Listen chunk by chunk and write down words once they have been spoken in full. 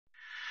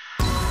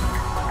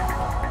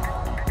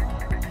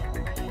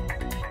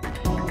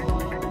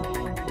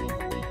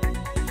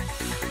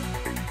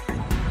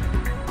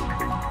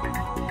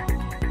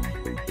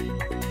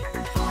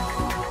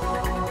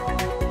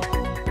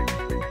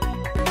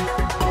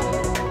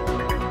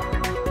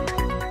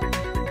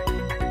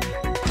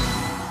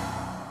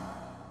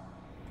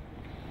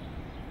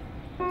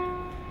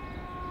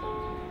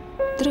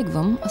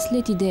Тръгвам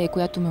след идея,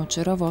 която ме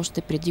очарова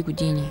още преди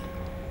години.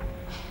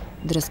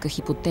 Дръзка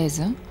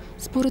хипотеза,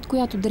 според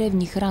която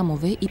древни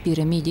храмове и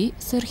пирамиди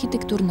са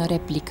архитектурна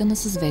реплика на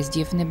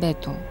съзвездие в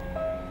небето.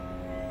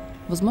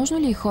 Възможно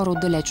ли е хора от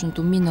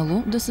далечното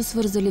минало да са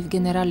свързали в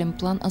генерален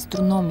план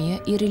астрономия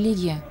и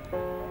религия?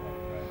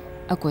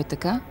 Ако е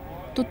така,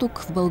 то тук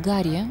в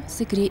България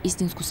се крие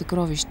истинско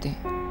съкровище.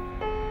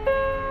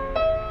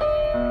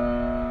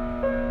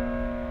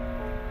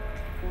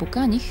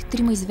 Поканих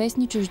 3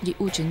 известни чужди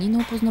учени на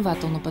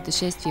опознавателно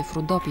пътешествие в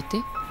Родопите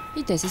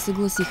и те се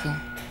съгласиха.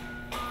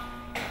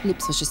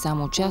 Липсваше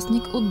само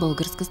участник от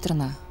българска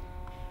страна.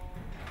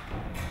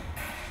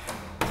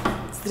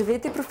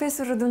 Здравейте,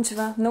 професор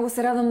Радунчева. Много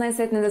се радвам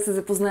най-сетне да се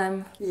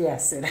запознаем. И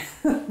аз се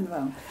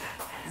радвам.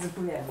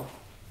 Заповядам.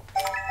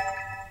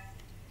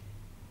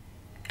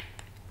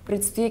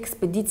 Предстои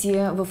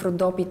експедиция в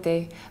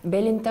Родопите.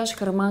 Белинташ,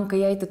 Харман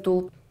Кая и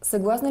Татул.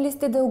 Съгласна ли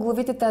сте да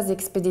оглавите тази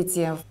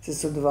експедиция?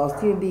 С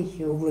удоволствие бих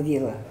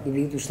оглавила и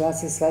бих дошла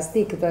с вас,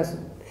 тъй като аз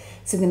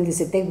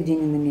 70-те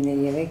години на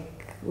миналия век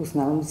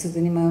основно се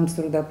занимавам с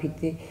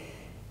Родопите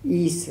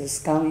и с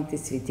скалните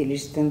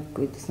светилища,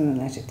 които са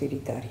на наша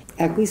територия.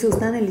 А кои са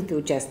останалите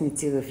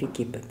участници в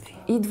екипът ви?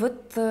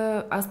 Идват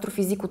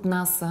астрофизик от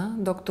НАСА,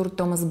 доктор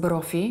Томас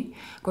Бропhy,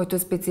 който е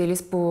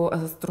специалист по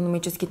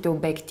астрономическите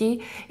обекти.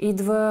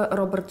 Идва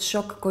Робърт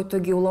Шок, който е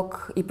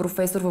геолог и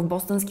професор в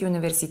Бостонския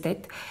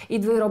университет.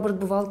 Идва и Робърт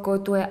Бауval,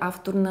 който е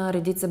автор на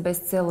редица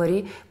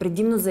бестселери,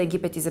 предимно за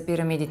Египет и за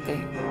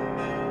пирамидите.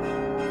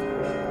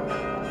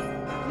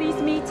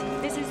 Please meet.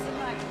 This is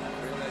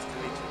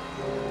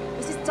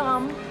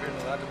Tom.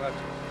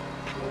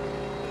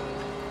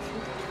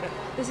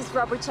 This is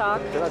Robert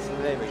Shoch. That's the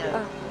name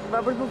again.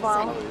 Robert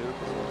Bauval.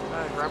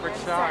 Hi, Robert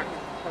Shoch.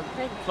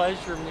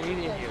 Pleasure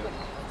meeting you.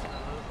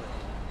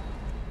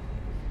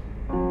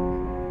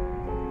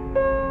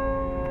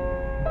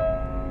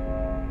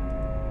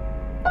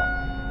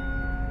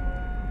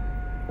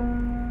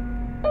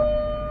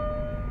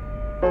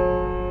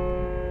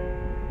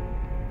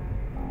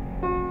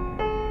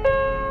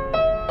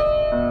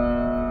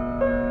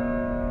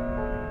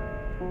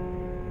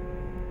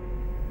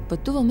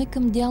 Пътуваме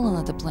към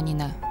Дяланата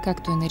планина,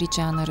 както я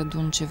нарича Анна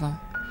Радунчева.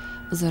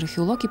 За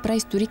археолог и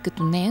праисторик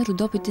като нея,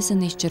 Родопите са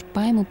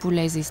неизчерпаемо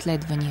поле за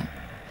изследвания.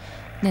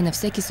 Не на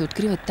всеки се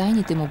откриват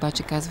тайните му,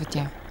 обаче, казва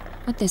тя.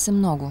 А те са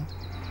много.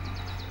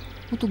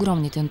 От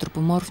огромните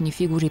антропоморфни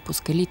фигури по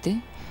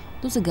скалите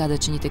до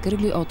загадъчните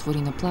кръгли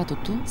отвори на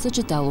платото,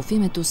 съчетало в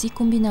името си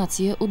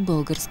комбинация от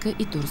българска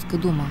и турска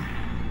дума.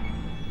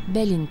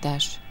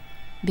 Белинташ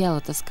 –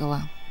 бялата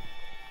скала.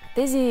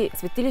 Тези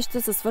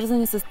светилища са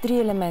свързани с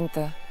 3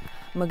 елемента –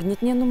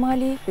 магнитни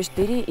аномалии,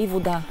 пещери и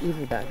вода. И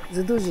вода.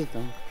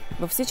 Задължително.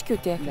 Във всички от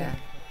тях. Да.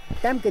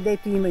 Там,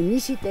 където има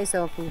ниши, те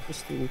са около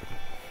пещерите.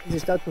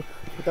 Защото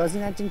по този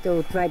начин те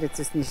отварят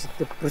с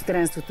нишата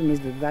пространството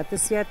между двата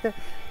свята.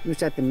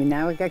 Душата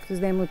минава, както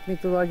знаем от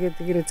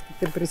митологията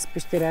гръцката, през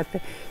пещерата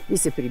и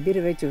се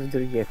прибира вече в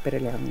другия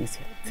паралелния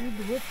свят.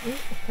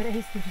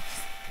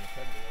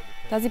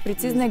 Тази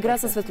прецизна игра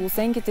с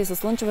светлосенките и със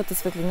слънчевата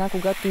светлина,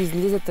 когато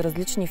излизат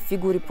различни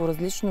фигури по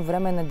различно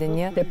време на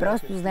деня. Те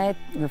просто знаят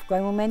в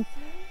кой момент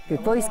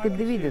какво искат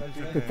да видят,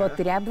 какво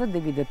трябва да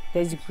видят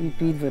тези,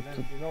 които идват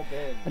от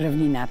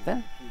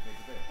равнината.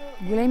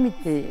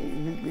 Големите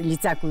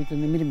лица, които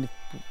намираме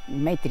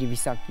метри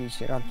високи и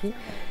широки,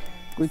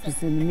 които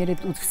се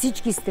намират от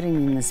всички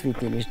страни на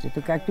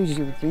светилището, както и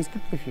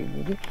животинските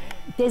фигури,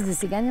 те за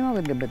сега не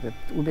могат да бъдат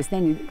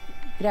обяснени.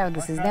 Трябва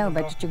да се знае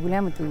обаче, че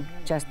голямата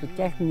част от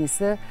тях не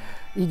са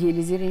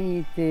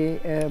идеализираните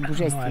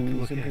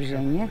божествени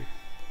изображения.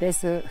 Те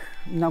са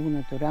много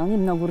натурални,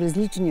 много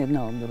различни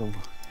едно от друго.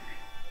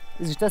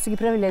 Защо са ги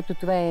правили? Ето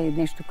това е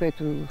нещо,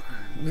 което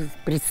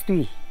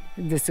предстои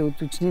да се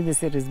уточни, да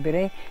се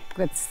разбере,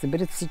 когато се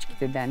съберат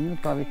всичките данни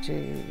от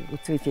повече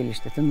от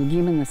светилищата, но ги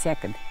има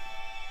навсякъде.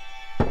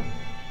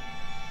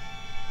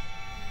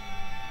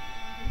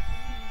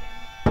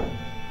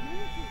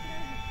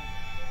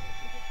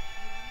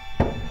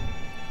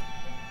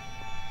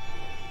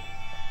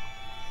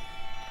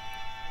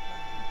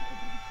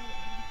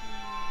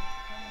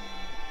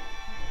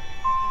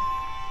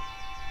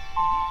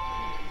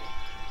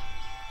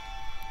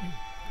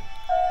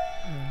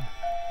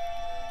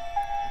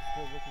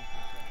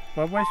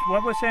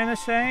 What was Anna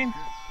saying?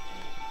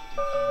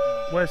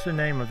 What's the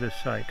name of this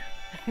site?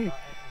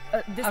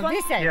 This one?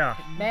 This side? Yeah.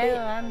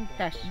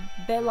 Беланташ.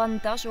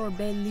 Belintash or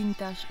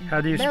Belintash. How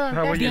do you?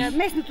 How will you?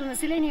 Местното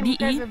население му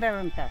казва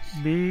Беланташ.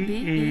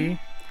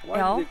 B-E-L-A.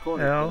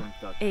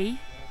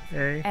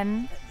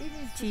 N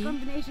T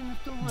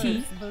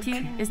T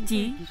is T.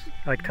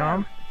 Like Tom?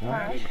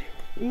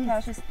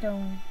 Tash is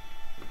stone.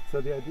 So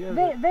the idea of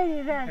Very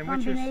rare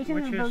combination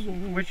of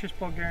Bulgarian. which is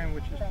Bulgarian,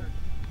 which is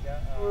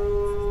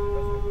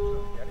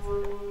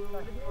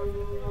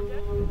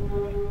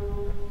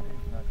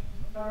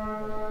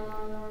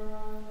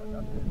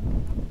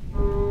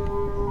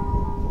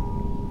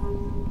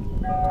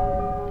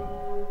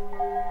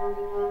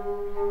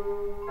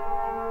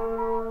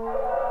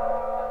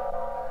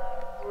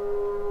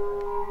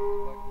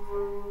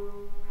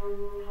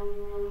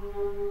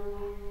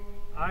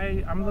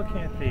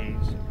looking at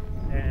these,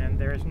 and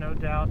there is no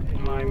doubt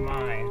in my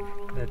mind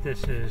that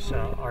this is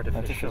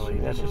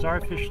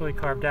artificially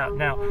carved out.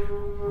 Now,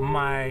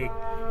 my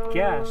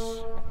guess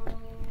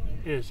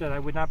is that I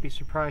would not be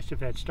surprised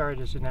if it had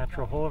started as a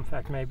natural hole. In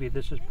fact, maybe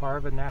this is part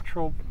of a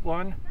natural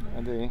one,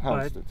 and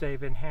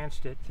they've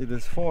enhanced it. See,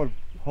 there's 4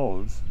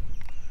 holes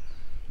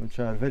which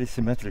are very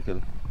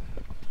symmetrical,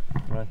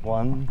 right?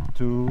 1,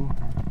 2,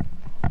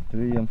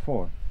 3, and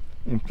 4.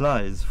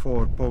 Implies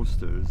 4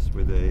 posters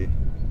with a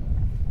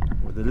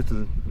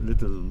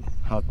little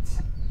hut.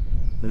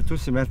 They're too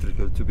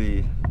symmetrical to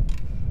be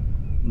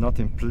not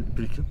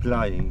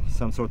implying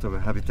some sort of a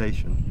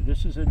habitation.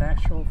 This is a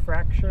natural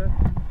fracture,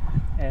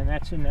 and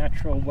that's a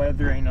natural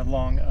weathering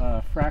along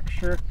a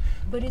fracture.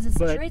 But it's a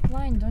straight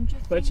line, don't you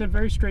think? But it's a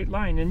very straight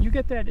line, and you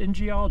get that in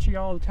geology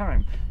all the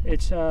time.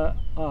 It's a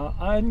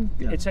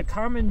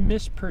common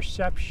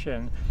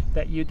misperception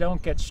that you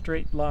don't get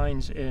straight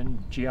lines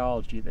in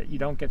geology, that you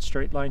don't get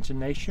straight lines in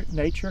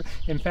nature.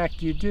 In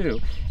fact, you do.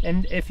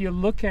 And if you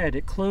look at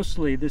it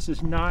closely, this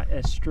is not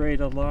as straight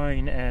a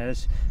line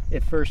as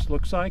it first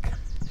looks like.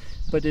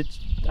 But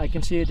I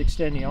can see it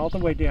extending all the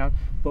way down.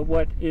 But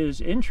what is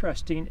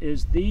interesting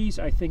is these,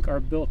 I think, are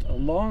built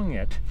along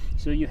it.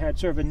 So you had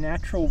sort of a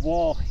natural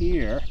wall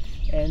here,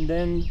 and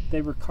then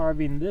they were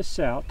carving this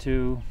out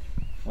to,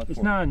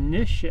 it's not a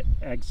niche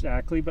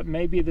exactly, but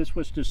maybe this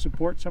was to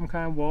support some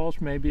kind of walls.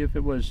 Maybe if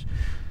it was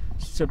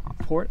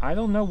support, I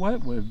don't know what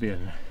it would have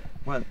been.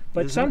 Well,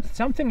 but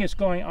something is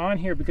going on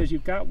here, because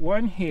you've got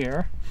one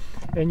here,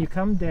 and you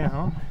come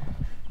down,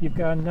 you've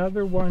got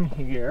another one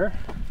here.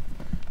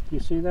 You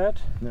see that?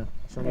 Yeah.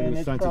 And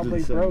it's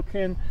probably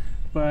broken,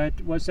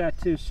 but was that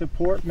to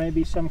support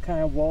maybe some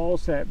kind of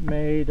walls that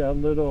made a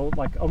little,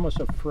 like almost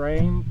a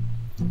frame?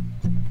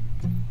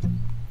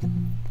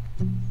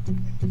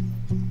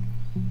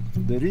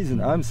 The reason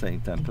I'm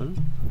saying temple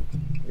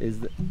is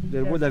that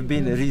there would have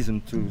been a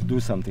reason to do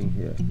something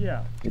here.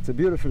 Yeah. It's a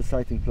beautiful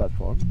sighting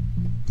platform.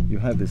 You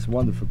have this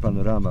wonderful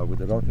panorama with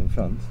the rock in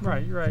front.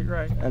 Right.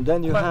 And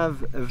then you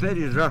have a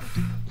very rough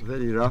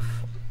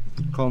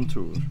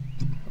contour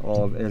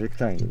of a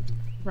rectangle.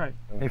 Right.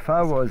 If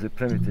I was a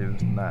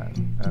primitive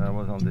man and I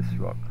was on this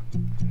rock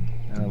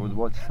and I would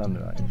watch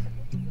sunrise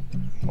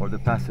or the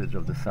passage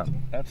of the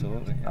sun,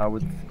 absolutely, yeah. I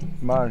would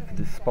mark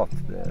this spot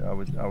there. I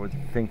would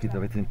think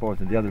of it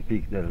important. The other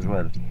peak there as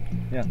well.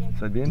 Yeah.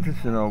 So I'd be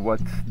interested to know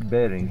what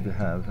bearings they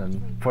have.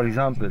 And for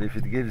example, if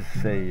it gives,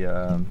 say,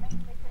 a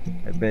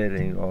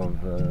bearing of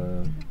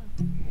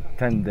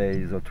 10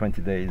 days or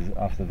 20 days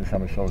after the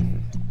summer solstice.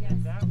 Yeah,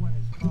 that one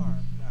is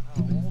carved. Now,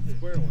 how old is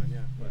square one? Yeah.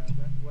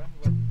 When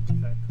was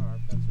that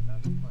carved? That's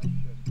another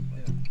question.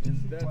 Yeah. Is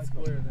that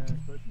square there?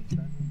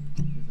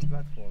 There's a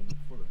platform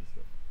full of this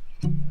stuff.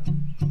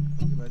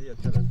 Maria,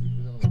 tell us. We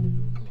don't know what to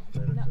do. Come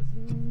on, direct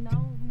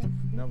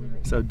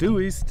us. So due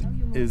east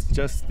is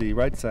just the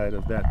right side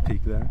of that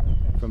peak there,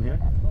 from here.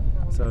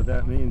 So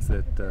that means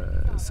that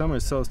summer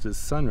solstice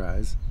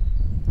sunrise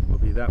will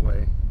be that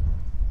way,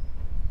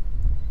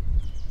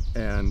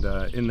 and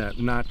in that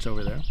notch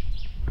over there,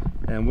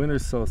 and winter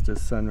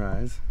solstice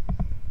sunrise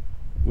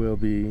will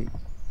be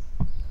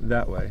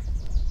that way,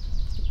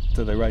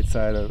 to the right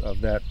side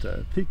of that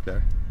peak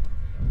there.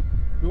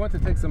 We want to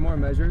take some more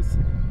measures,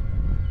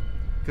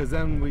 because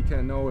then we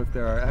can know if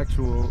there are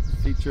actual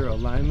feature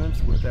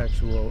alignments with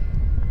actual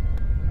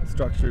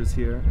structures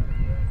here,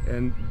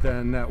 and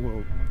then that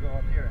will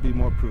be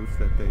more proof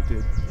that they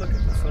did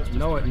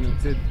know it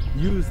and did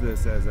use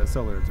this as a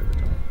solar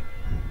observatory.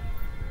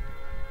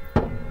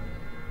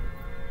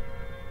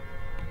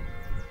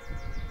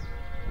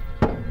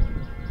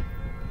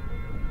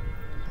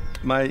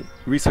 My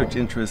research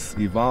interests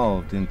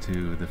evolved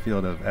into the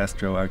field of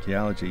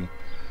astroarchaeology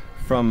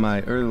from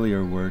my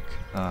earlier work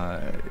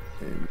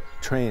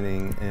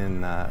training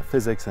in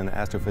physics and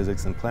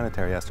astrophysics and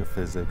planetary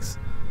astrophysics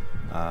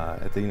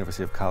at the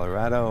University of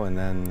Colorado, and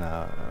then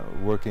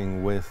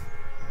working with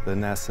the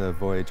NASA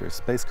Voyager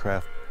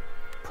spacecraft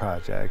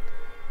project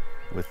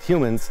with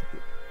humans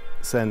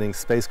sending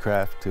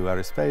spacecraft to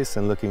outer space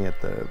and looking at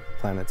the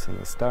planets and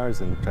the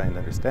stars and trying to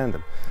understand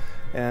them.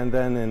 And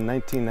then in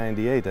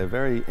 1998, a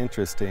very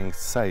interesting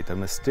site, a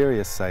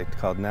mysterious site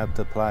called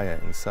Nabta Playa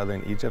in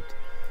southern Egypt,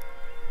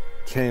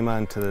 came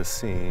onto the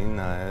scene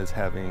as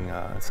having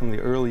some of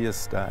the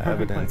earliest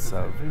evidence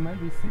of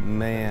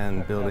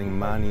man building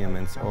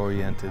monuments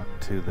oriented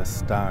to the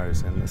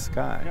stars in the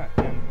sky. Yeah,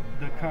 and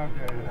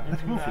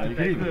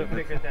they could have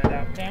figured that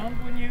out. Sound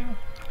when you?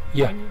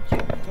 Yeah. When you keep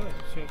it good.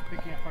 So it's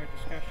picking up our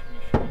discussion. You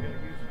should use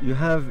it. You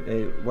have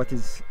what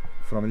is,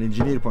 from an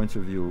engineer point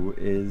of view,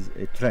 is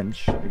a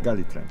trench, a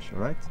gully trench, all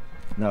right?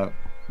 Now,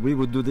 we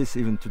would do this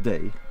even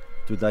today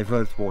to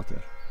divert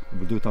water.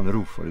 We'll do it on the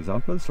roof, for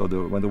example, so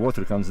when the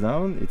water comes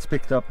down, it's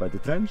picked up by the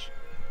trench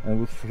and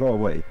will flow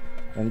away.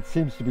 And it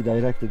seems to be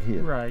directed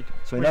here. Right.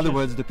 So in other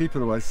words, the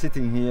people who are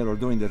sitting here or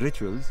doing the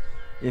rituals,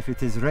 if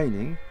it is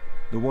raining,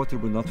 the water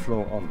will not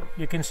flow on them.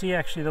 You can see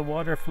actually the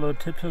water flow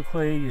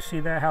typically, you see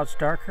that how it's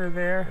darker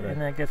there, right,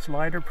 and then it gets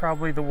lighter.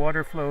 Probably the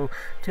water flow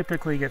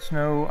typically gets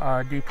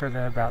no deeper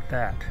than about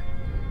that.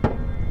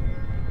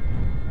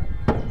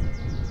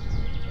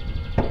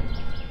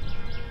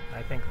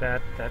 think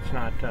that's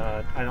not,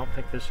 I don't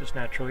think this is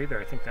natural either.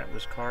 I think that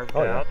was carved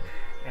out.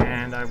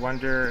 And I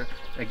wonder,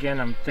 again,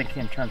 I'm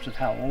thinking in terms of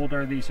how old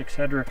are these,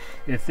 etc.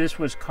 If this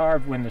was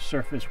carved when the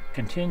surface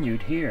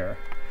continued here,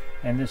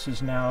 and this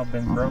has now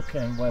been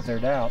broken,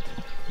 weathered out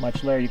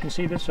much later. You can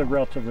see this is a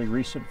relatively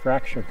recent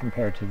fracture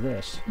compared to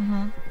this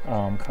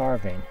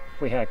carving.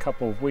 If we had a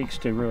couple of weeks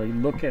to really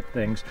look at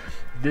things,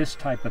 this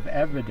type of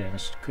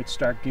evidence could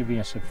start giving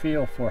us a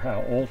feel for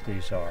how old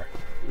these are.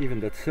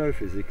 Even that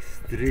surface is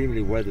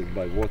extremely weathered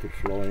by water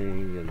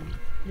flowing and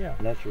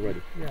natural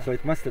weather. So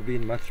it must have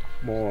been much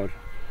more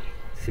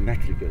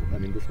symmetrical. I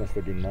mean, this must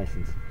have been nice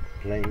and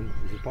plain.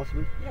 Is it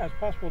possible? Yeah, it's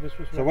possible this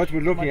was. So what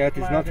we're looking at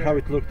is not how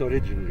it looked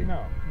originally.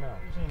 No.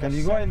 Can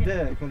you go in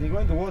there? Can you go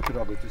in the water,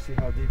 Robert, to see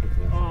how deep it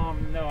was?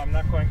 No, I'm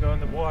not going to go in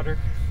the water,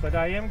 but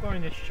I am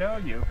going to show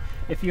you.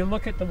 If you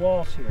look at the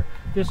walls here,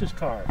 this is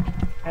carved,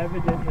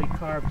 evidently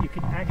carved. You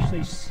can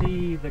actually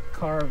see the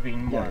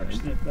carving marks.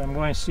 I'm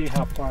going to see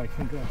how far I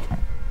can go.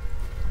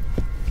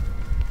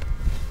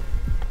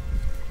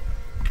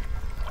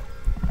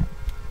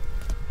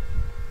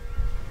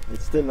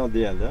 It's still not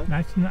the end,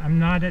 huh? I'm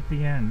not at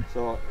the end.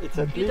 So it's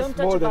at least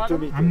more than 2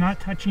 meters. I'm not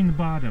touching the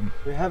bottom.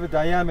 We have a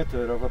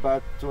diameter of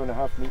about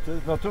 2.5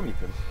 meters. No, 2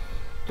 meters.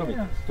 2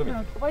 meters. 2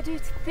 meters. Why do you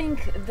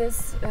think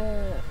this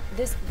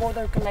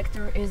water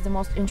collector is the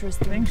most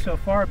interesting? I think so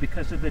far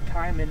because of the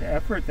time and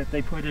effort that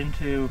they put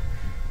into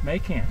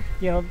making it.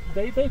 You know,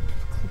 they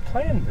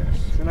planned this.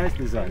 It's a nice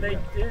design. And they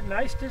did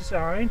nice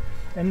design,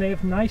 and they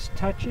have nice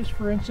touches.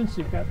 For instance,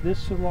 you've got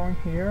this along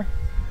here,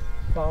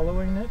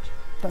 following it.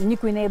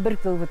 Никой не е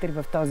бъркал вътре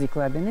в този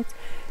кладенец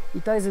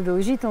и той е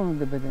задължително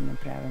да бъде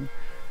направен,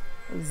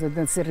 за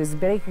да се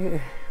разбере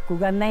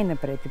кога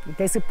най-напред.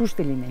 Те са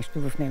пущали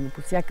нещо в него,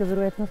 по всяка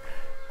вероятност,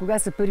 кога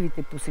са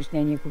първите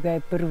посещения, кога е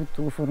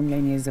първото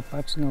оформление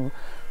започнало,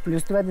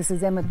 плюс това да се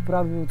вземат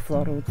проби от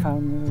флора, от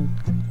фауна.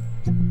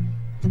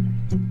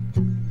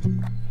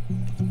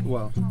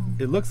 Well,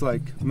 it looks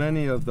like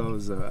many of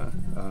those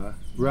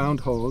round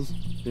holes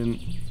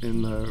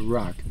in the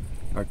rock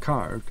are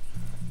carved.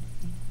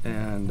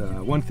 And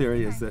one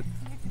theory is that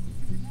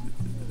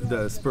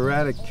the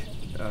sporadic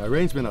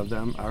arrangement of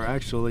them are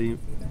actually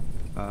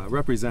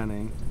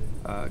representing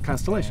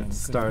constellations,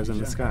 stars in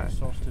the sky,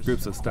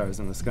 groups of stars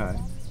in the sky.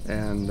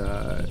 And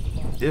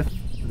if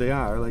they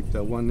are, like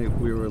the one that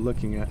we were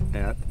looking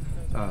at,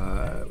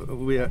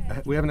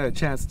 we haven't had a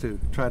chance to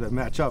try to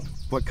match up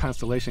what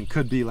constellation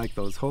could be like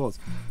those holes.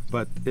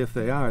 But if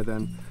they are,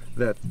 then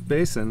that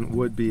basin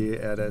would be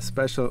at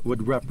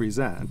would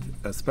represent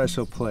a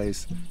special place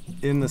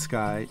in the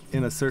sky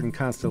in a certain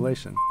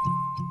constellation.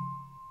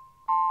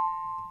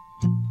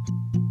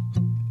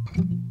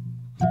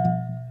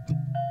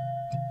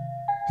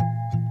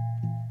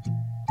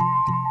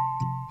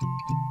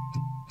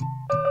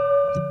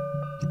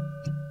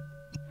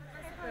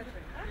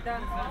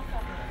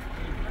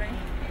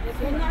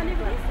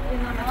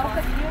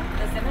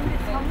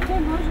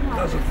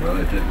 Да,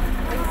 заповядайте.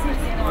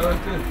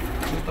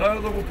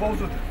 Трябва да го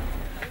ползвате.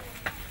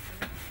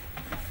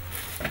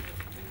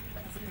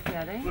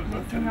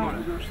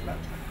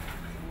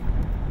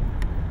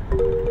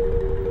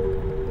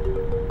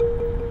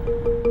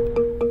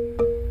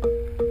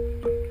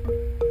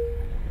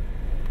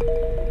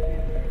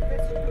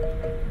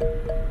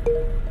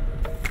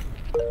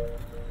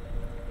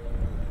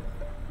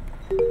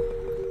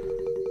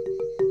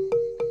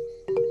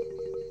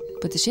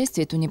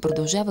 Пътешествието ни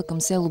продължава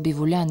към село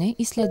Биволяне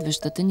и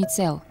следващата ни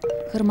цел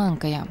 – Харман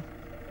Кая.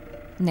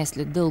 Не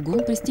след дълго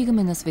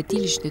пристигаме на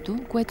светилището,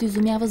 което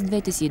изумява с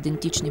двете си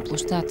идентични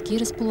площадки,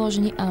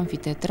 разположени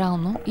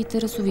амфитеатрално и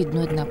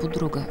терасовидно една по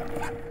друга.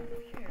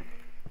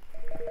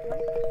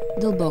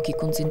 Дълбоки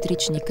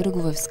концентрични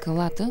кръгове в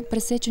скалата,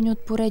 пресечени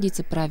от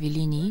поредица прави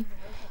линии,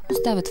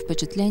 оставят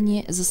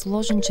впечатление за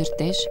сложен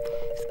чертеж,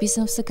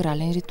 вписан в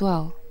сакрален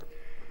ритуал.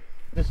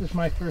 This is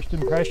my first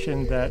impression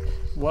that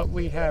what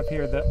we have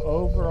here, the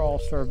overall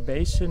sort of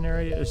basin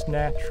area is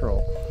natural,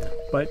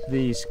 but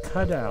these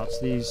cutouts,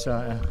 these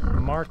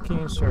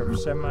markings, sort of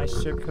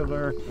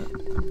semicircular,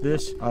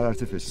 this are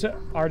artificial.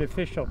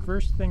 Artificial.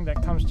 First thing that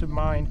comes to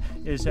mind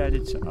is that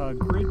it's a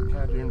grid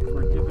pattern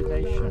for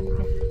divination,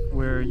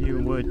 where you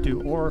would do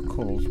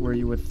oracles, where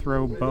you would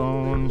throw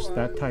bones,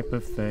 that type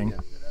of thing.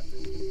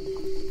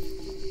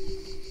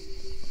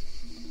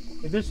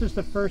 This is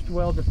the first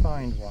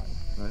well-defined one.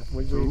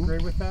 Would you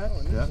agree with that?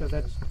 Yeah. So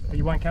that's,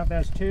 you want to count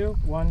that as 2?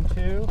 1,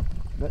 2.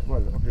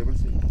 Well, okay, we'll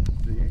see.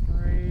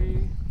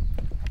 3,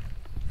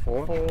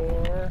 4.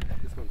 4.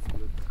 This one's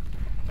good.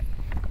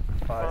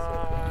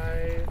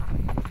 5.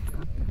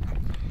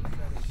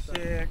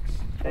 6.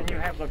 Then you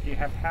have, look, you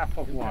have half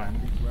of one.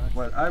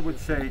 Well, I would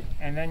say,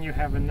 And then you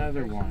have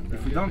another one.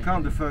 if we don't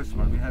count the first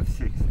one, we have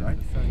 6, right?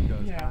 The sun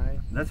goes Yeah. high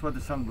That's what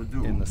the sun would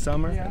do. in the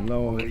summer and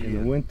low in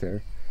the winter.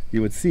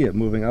 You would see it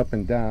moving up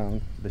and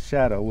down. The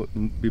shadow would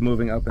be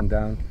moving up and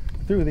down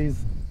through these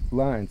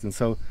lines. And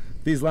so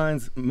these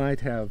lines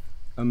might have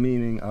a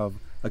meaning of,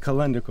 a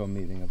calendrical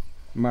meaning of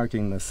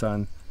marking the sun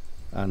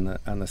on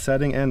the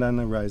setting and on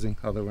the rising,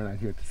 although we're not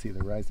here to see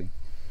the rising.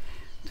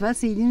 Това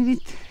са един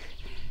вид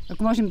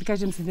Ако можем да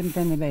кажем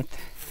 7-те небета.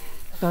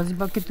 Този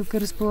бог е тук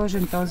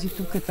разположен, този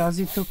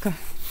тук.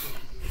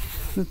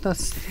 Но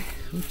този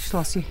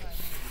отишло си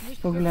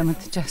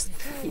по-голямата част.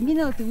 И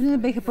миналата година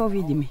беха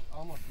по-видими.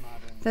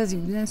 Тази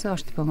година са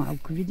още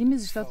по-малко видими,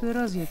 защото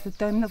ерозията,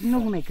 той е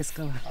много мека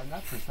скала.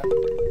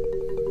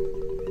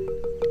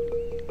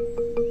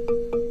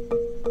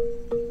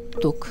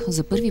 Тук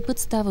за първи път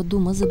става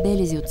дума за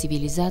белези от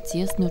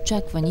цивилизация с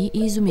неочаквани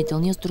и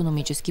изумителни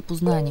астрономически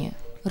познания.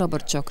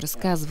 Робърт Шок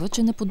разказва,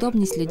 че на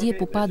подобни следи е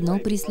попаднал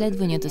при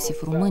изследванията си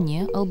в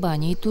Румъния,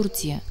 Албания и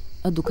Турция,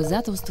 а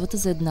доказателствата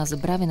за една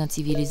забравена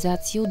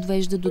цивилизация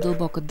отвежда до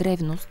дълбока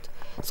древност,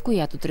 с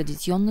която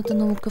традиционната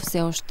наука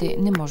все още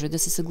не може да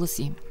се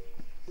съгласи.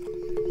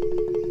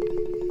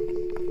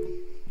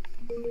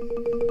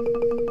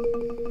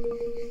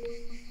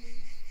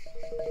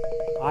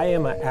 I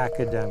am an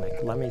academic,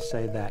 let me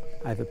say that.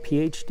 I have a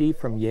PhD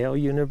from Yale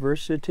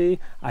University.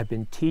 I've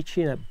been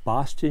teaching at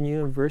Boston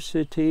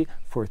University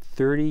for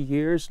 30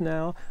 years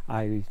now.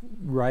 I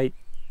write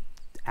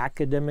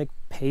academic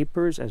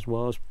papers as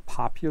well as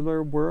popular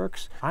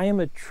works. I am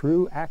a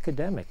true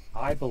academic,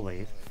 I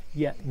believe.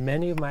 Yet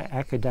many of my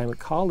academic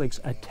colleagues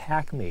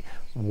attack me.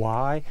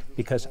 Why?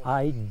 Because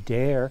I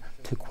dare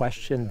to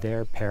question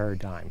their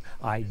paradigm.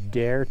 I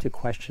dare to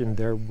question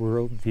their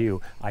worldview.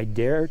 I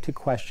dare to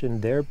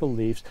question their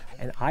beliefs.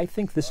 And I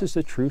think this is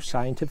the true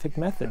scientific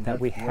method,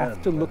 that we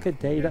have to look at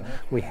data.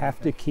 We have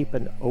to keep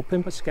an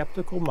open but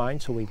skeptical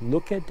mind. So we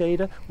look at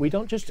data. We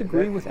don't just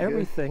agree with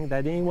everything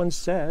that anyone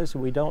says.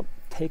 We don't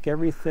take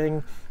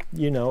everything,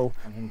 you know,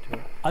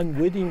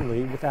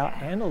 unwittingly without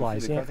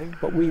analyzing it,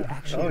 but we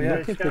actually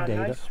look at the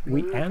data,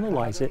 we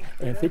analyze it,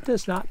 and if it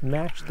does not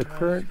match the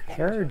current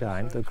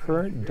paradigm, the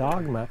current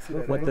dogma,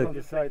 what the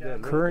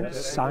current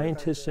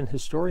scientists and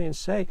historians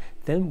say,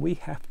 then we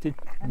have to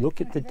look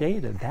at the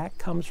data. That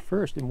comes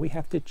first, and we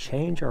have to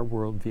change our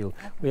worldview.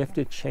 We have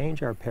to change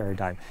our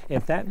paradigm.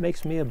 If that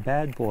makes me a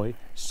bad boy,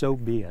 so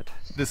be it.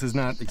 This is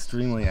not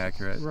extremely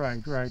accurate.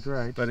 Right.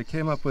 But it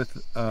came up with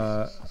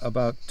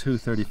about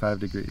 235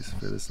 degrees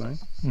for this line.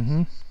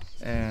 Mm-hmm.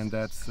 And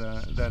that's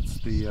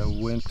the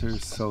winter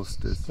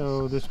solstice.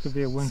 So this could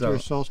be a winter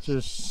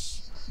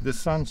solstice, this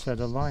sunset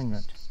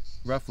alignment.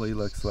 Roughly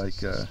looks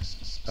like a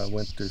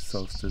winter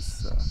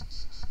solstice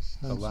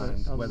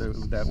aligned. Whether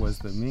that was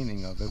the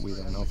meaning of it, we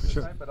don't know for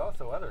sure. But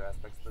also other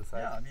aspects of the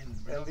site. Yeah, I mean,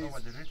 we don't know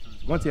what the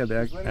rituals. Once you have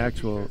the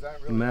actual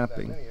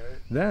mapping,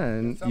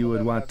 then you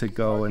would want to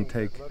go and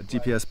take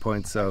GPS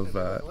points of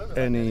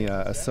any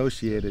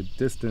associated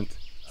distant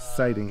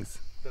sightings,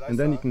 and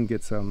then you can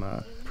get some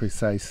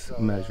precise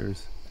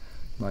measures.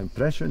 My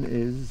impression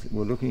is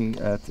we're looking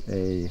at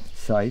a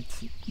site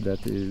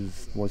that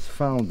was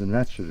found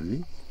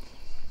naturally,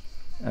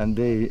 and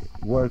they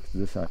worked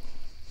the site.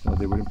 So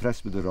they were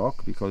impressed with the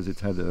rock because it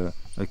had a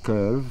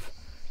curve,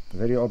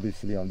 very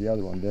obviously on the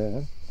other one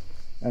there,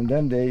 and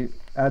then they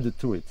added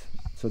to it.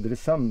 So there is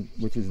some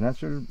which is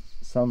natural,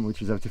 some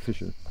which is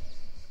artificial.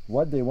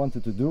 What they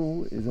wanted to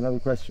do is another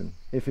question.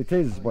 If it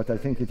is what I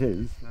think it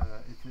is,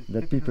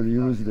 that people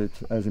used it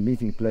as a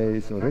meeting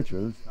place or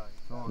rituals,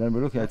 then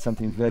we're looking at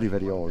something very,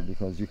 very old,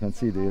 because you can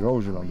see the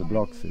erosion on the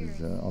blocks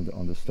is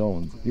on the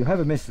stones. You have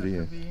a mystery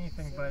here. It could be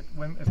anything, but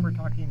if we're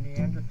talking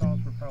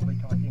Neanderthals, we're probably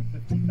talking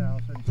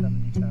 50,000,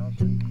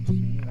 70,000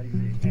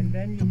 BC. And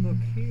then you look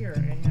here,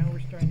 and now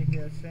we're starting to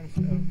get a sense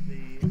of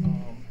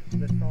the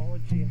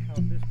mythology and how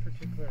this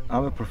particular...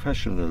 I'm a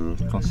professional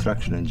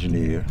construction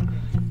engineer,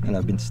 and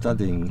I've been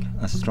studying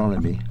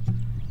astronomy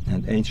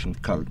and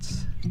ancient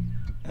cults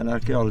and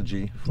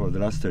archaeology for the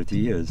last 30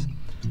 years.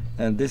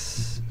 And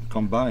this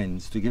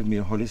combines to give me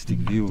holistic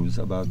views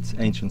about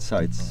ancient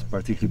sites,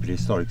 particularly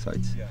prehistoric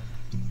sites.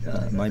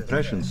 My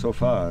impression so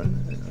far,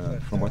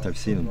 from what I've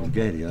seen in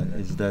Bulgaria,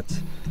 is that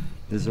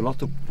there's a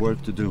lot of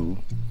work to do,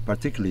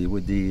 particularly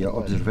with the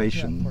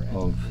observation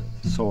of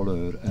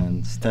solar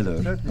and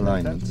stellar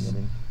alignments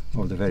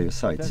of the various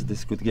sites.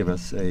 This could give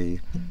us a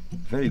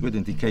very good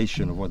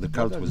indication of what the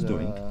cult was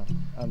doing,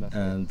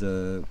 and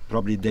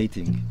probably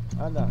dating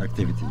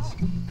activities.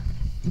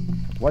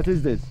 What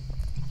is this?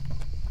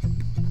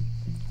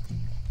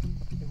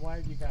 Why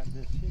have you got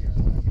this here? I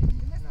mean,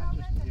 not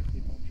just to give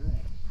people a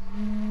drink.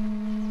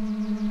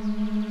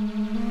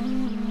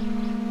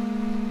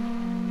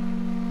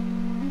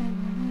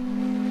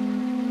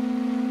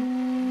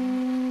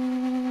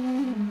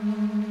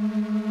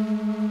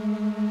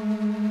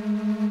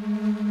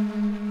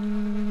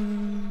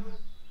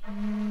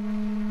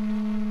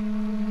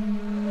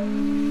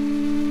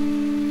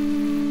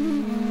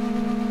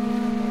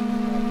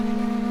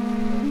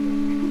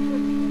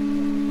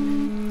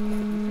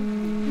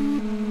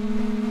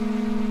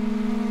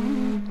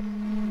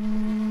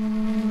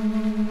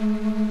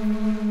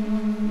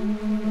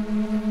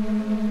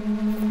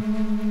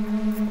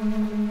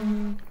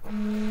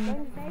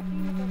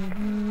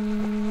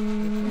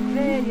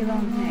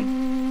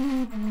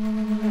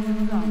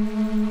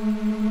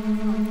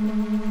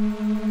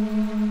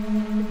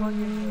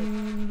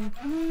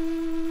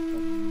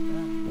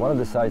 One of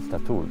the sites,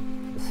 Tatul,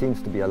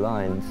 seems to be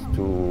aligned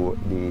to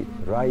the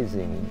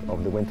rising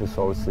of the winter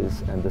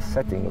solstice and the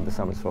setting of the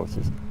summer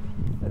solstice.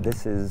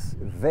 This is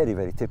very,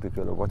 very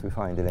typical of what we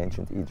find in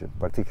ancient Egypt,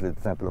 particularly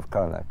the Temple of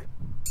Karnak.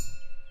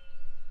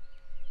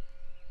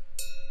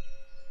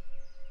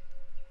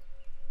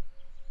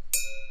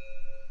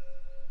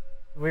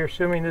 We're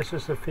assuming this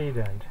is the feet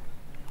end.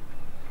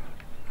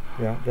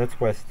 Yeah, that's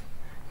west.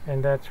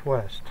 And that's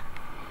west.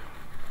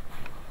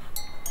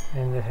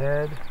 And the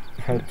head?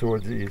 Head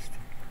towards the east.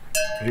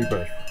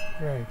 Rebirth.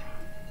 Right.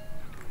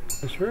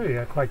 It's really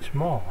quite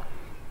small.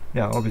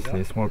 Yeah, obviously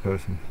a small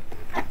person.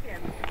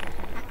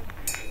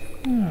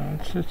 No,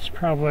 it's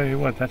probably,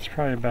 what, that's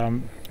probably about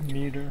a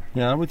meter.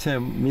 Yeah, I would say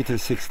 1.60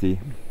 meters.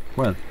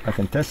 Well, I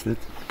can test it.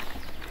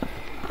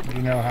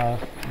 You know how?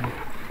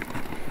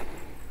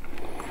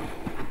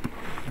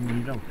 I mean,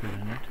 you don't fit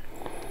in it.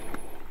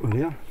 Well,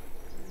 yeah,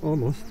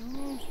 almost.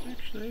 Almost,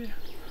 actually.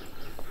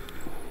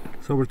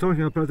 So we're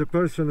talking about a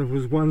person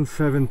who's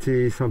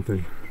 170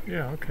 something.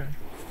 Yeah, okay.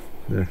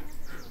 There.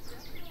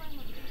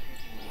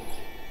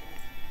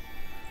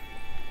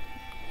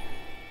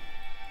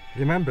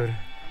 Remember,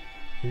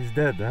 he's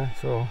dead, huh?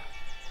 So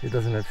he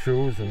doesn't have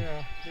shoes and...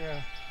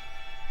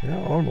 Yeah,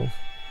 almost.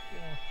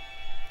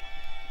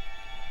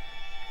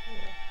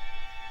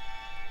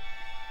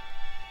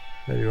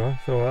 There you are.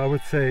 So I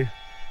would say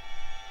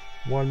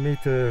 1.78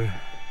 meters,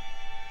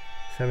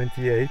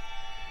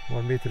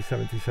 1.77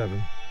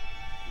 meters.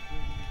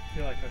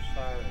 Feel like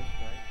Osiris,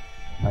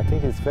 right? I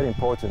think it's very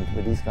important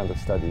with these kind of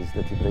studies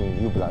that you bring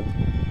new blood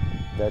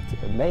that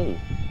may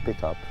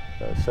pick up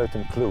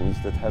certain clues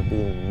that have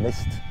been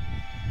missed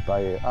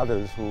by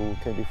others who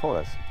came before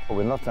us.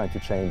 We're not trying to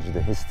change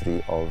the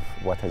history of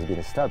what has been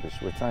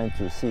established. We're trying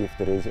to see if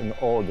there is an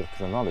order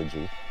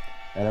chronology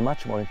and a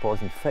much more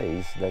important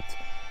phase that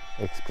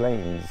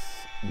explains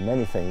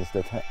many things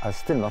that are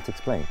still not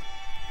explained.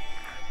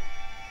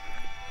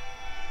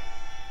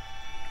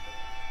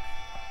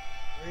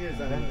 There he is,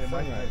 and then the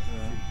sunrise.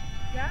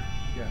 Yeah?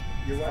 Yeah.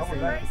 You're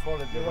watching that.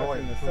 Call it the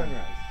watching the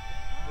sunrise.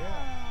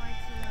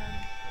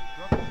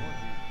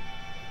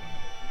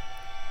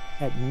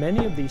 At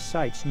many of these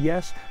sites,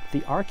 yes,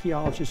 the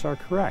archaeologists are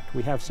correct.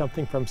 We have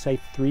something from, say,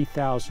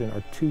 3000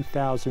 or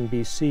 2000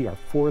 BC or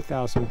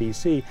 4000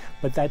 BC,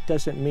 but that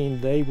doesn't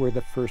mean they were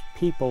the first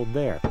people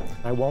there.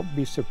 I won't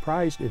be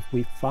surprised if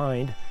we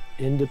find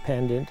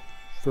independent,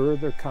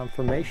 further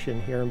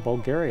confirmation here in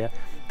Bulgaria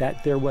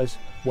that there was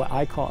what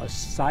I call a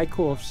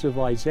cycle of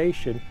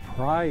civilization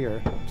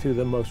prior to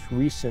the most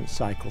recent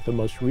cycle, the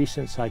most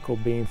recent cycle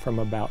being from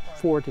about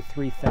 4,000 to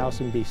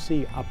 3000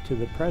 BC up to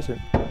the present.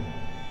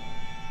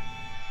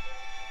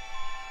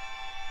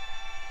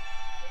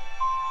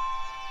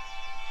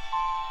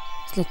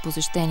 След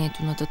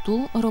посещението на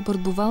Татул, Робърт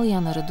Бауval и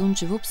Ана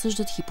Радунчева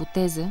обсъждат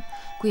хипотеза,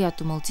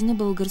 която малцина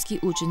български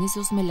учени се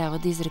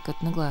осмеляват да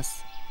изрекат на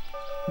глас.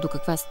 До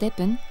каква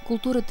степен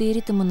културата и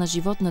ритъма на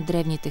живот на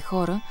древните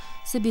хора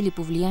са били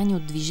повлияни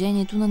от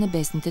движението на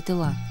небесните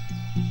тела.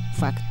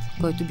 Факт,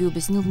 който би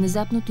обяснил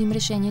внезапното им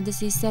решение да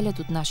се изселят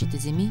от нашите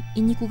земи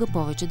и никога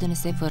повече да не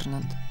се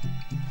върнат.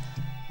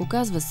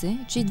 Оказва се,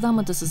 че и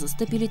двамата са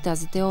застъпили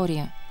тази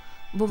теория.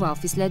 Бауval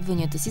в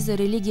изследванията си за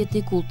религията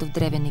и култа в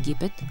Древен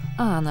Египет,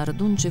 а Ана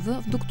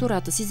Радунчева в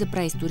доктората си за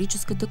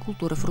праисторическата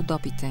култура в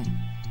Родопите.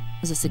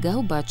 За сега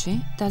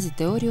обаче тази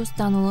теория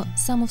останала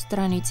само в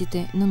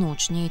страниците на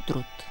научния й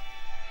труд.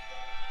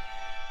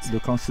 The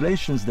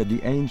constellations that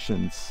the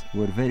ancients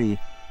were very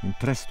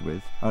impressed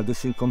with are the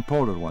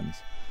circumpolar ones,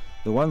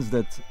 the ones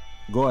that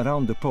go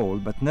around the pole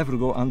but never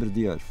go under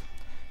the earth.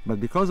 But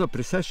because of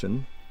precession,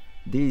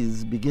 these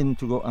begin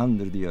to go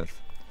under the earth.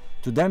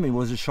 To them it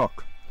was a shock,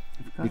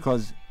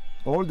 because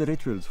all the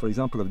rituals, for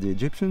example, of the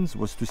Egyptians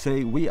was to say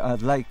we are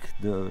like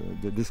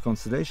this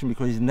constellation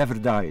because it never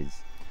dies.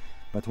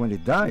 But when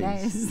it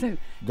dies,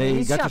 they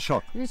get a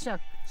shock.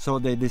 So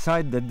they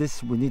decide that this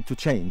we need to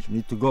change, we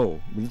need to go.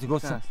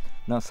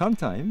 Now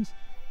sometimes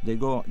they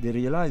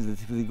realize that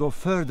if they go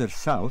further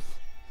south,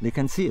 they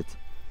can see it.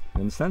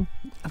 You understand?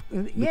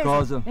 Yes,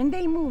 because, and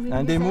they move.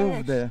 And they move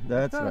there,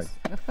 that's right.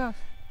 Of course.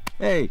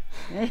 Hey!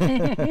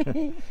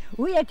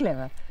 We are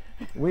clever.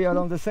 We are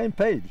on the same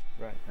page.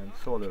 Right, and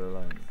solar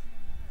alignment.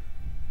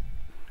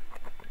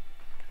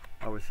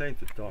 I was saying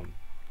to Tom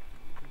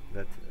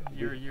that...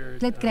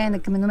 След края на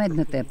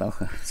каменомедната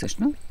епоха,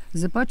 всъщност,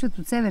 започват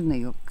от север на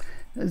юг.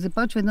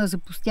 Започва едно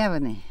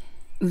запустяване.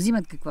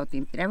 Взимат каквото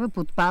им трябва,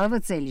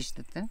 подпалват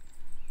селищата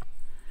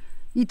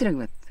и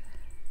тръгват.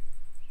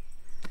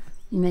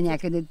 И на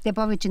някъде те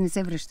повече не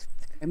се връщат.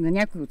 На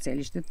някои от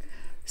селищата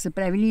са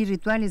правили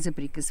ритуали за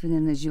прекъсване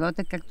на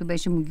живота, както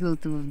беше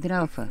могилата в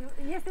Дралфа.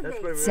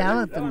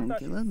 Цялата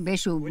могила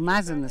беше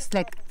обмазана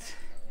след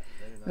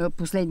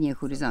последния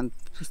хоризонт,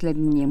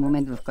 последния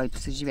момент, в който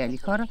са живели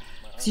хора.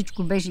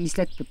 Всичко беше и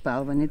след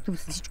подпалването,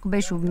 всичко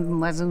беше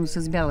обмазано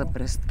с бяла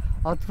пръст.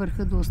 От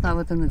върха до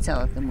основата на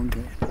цялата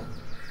могила.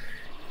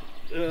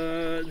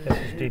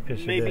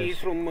 Maybe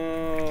from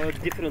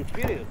different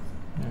periods.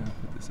 Yeah,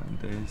 different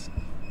days.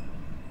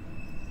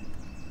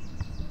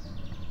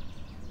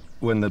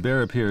 When the bear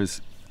appears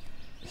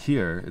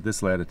here, at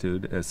this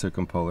latitude, as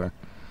circumpolar,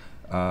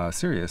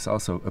 Sirius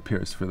also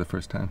appears for the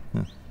first time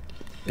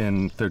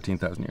in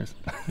 13,000 years.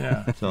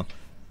 Yeah. So,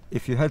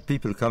 if you had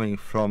people coming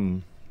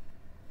from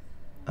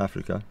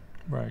Africa,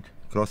 Right.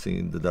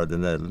 crossing the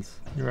Dardanelles,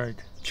 Right.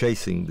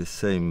 chasing the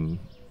same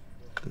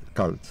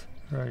cult,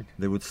 Right.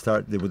 they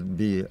would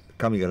be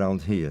coming around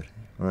here,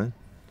 right?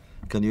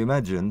 Can you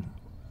imagine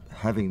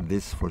having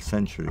this for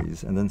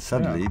centuries, and then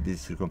suddenly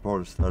these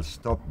circumpolar stars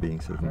stop being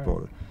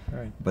circumpolar?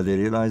 Right. But they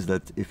realize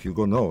that if you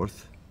go north,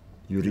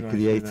 you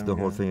recreate the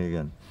whole thing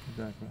again.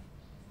 Exactly.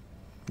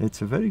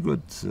 It's a very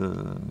good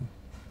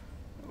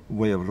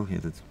way of looking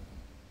at it.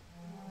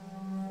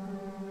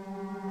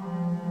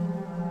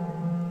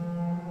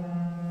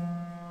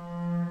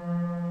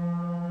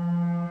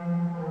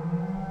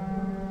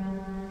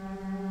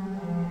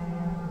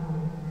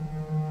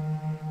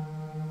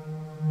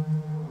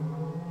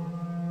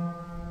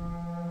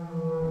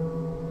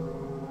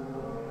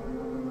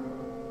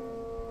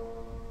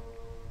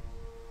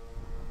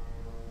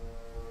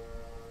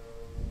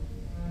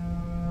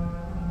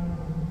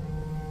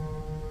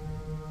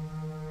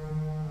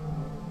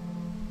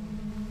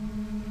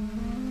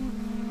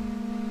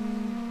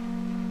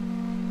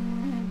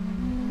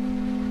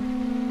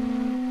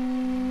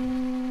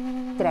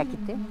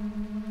 Траките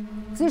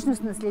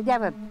всъщност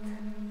наследяват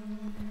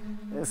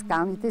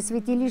скалните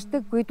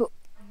светилища, които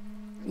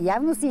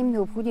явно са им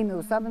необходими,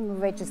 особено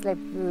вече след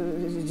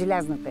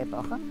желязната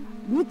епоха.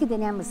 Никъде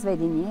няма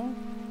сведение,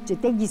 че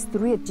те ги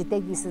строят, че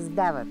те ги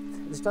създават,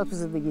 защото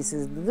за да ги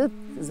създадат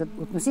за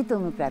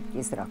относително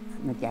краткия срок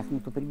на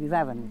тяхното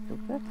пребиваване тук,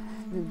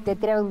 те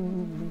трябва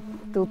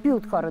тълпи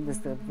от хора да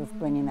са в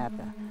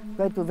планината,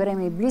 което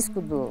време е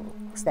близко до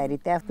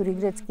старите автори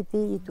гръцките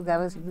и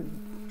тогава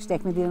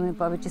щехме да имаме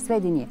повече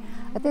сведения.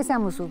 А те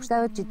само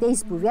съобщават, че те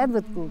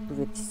изповядват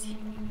култовете си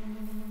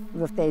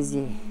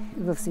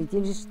в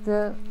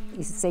светилища,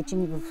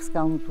 изсечени в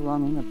скалното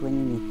лоно на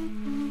планините.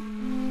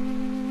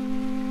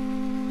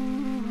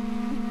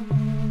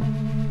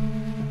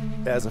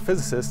 As a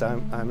physicist,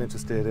 I'm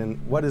interested in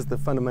what is the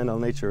fundamental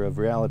nature of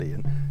reality.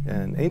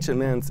 And ancient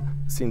man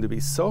seemed to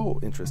be so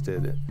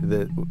interested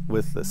that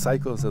with the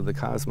cycles of the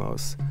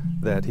cosmos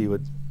that he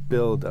would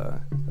build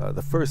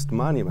the first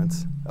monuments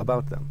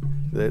about them.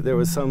 There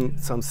was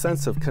some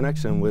sense of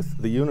connection with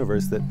the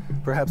universe that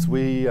perhaps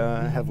we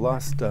have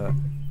lost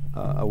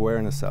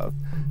awareness of.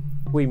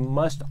 We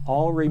must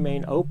all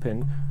remain open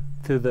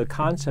to the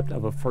concept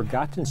of a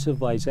forgotten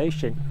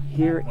civilization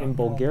here in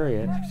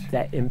Bulgaria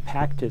that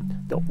impacted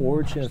the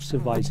origin of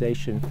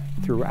civilization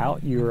throughout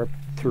Europe,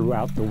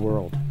 throughout the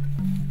world.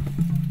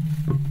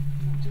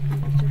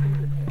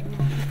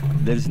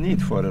 There's need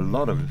for a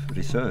lot of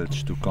research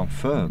to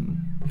confirm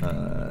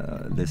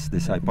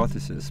this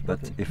hypothesis,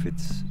 but if it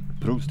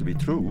proves to be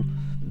true,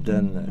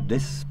 then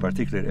this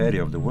particular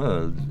area of the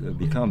world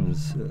becomes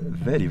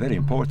very, very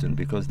important,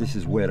 because this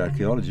is where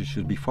archaeology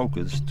should be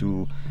focused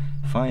to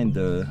find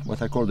what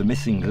I call the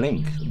missing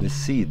link, the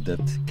seed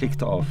that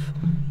kicked off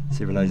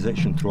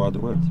civilization throughout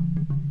the world.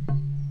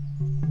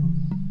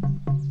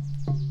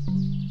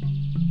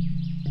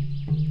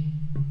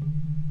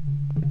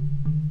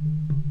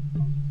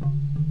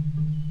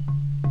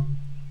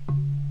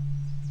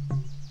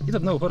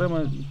 Идват много хора, ама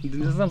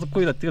не знам за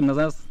кой датирам, не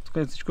знам,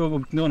 тук всичко е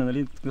обикновено,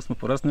 нали, тук сме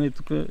пораснали,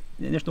 тук е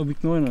нещо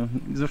обикновено,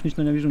 изобщо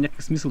нищо не виждам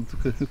някакъв смисъл тук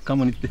в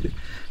камъните.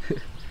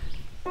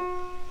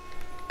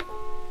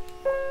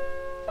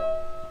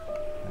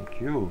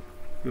 Thank you.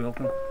 You're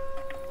welcome.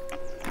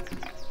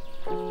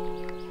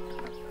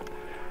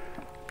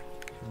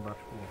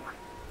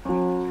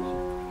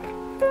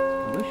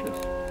 Delicious.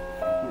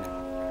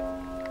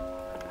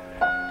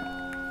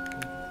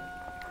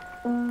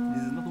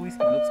 This is not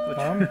whiskey, not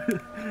scotch.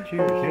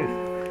 Cheers. Cheers.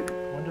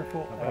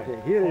 Wonderful. Okay,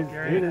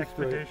 Bulgarian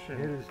expedition.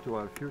 Here is to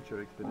our future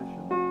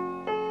expedition.